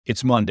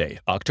It's Monday,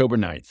 October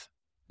 9th,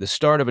 the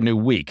start of a new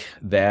week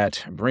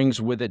that brings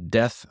with it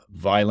death,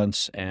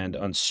 violence, and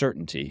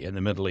uncertainty in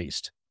the Middle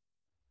East.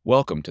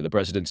 Welcome to the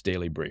President's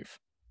Daily Brief.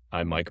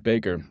 I'm Mike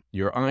Baker,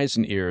 your eyes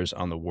and ears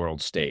on the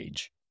world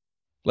stage.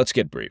 Let's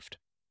get briefed.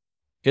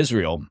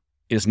 Israel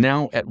is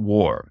now at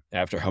war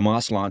after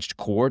Hamas launched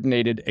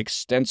coordinated,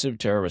 extensive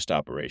terrorist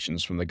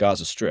operations from the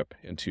Gaza Strip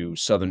into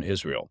southern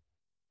Israel.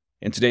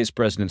 In today's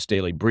President's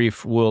Daily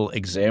Brief, we'll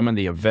examine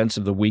the events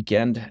of the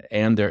weekend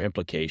and their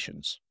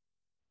implications.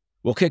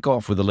 We'll kick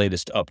off with the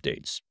latest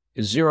updates,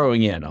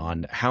 zeroing in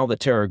on how the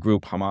terror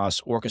group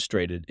Hamas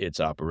orchestrated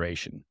its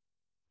operation.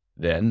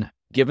 Then,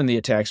 given the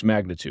attack's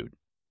magnitude,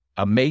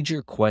 a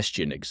major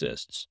question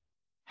exists.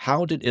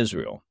 How did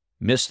Israel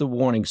miss the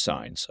warning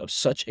signs of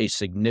such a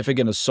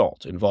significant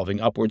assault involving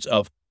upwards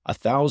of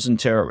 1,000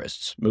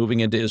 terrorists moving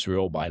into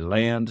Israel by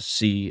land,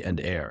 sea, and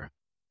air?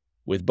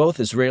 With both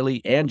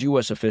Israeli and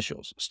U.S.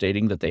 officials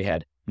stating that they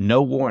had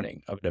no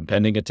warning of an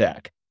impending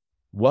attack,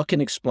 what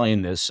can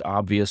explain this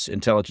obvious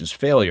intelligence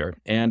failure,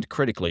 and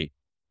critically,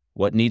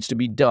 what needs to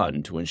be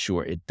done to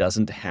ensure it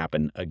doesn't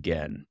happen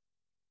again?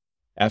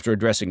 After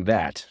addressing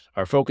that,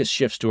 our focus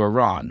shifts to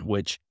Iran,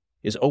 which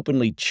is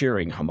openly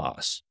cheering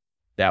Hamas.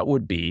 That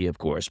would be, of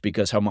course,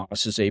 because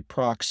Hamas is a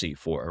proxy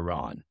for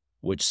Iran,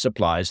 which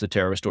supplies the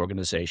terrorist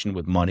organization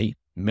with money,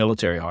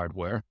 military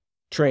hardware,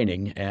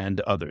 training, and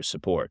other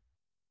support.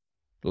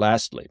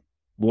 Lastly,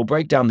 we'll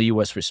break down the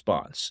U.S.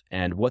 response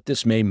and what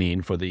this may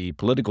mean for the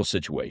political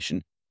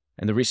situation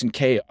and the recent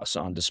chaos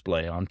on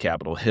display on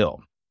Capitol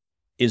Hill.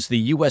 Is the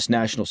U.S.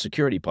 national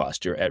security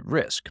posture at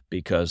risk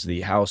because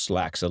the House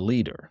lacks a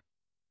leader?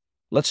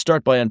 Let's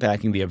start by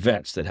unpacking the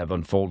events that have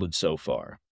unfolded so far.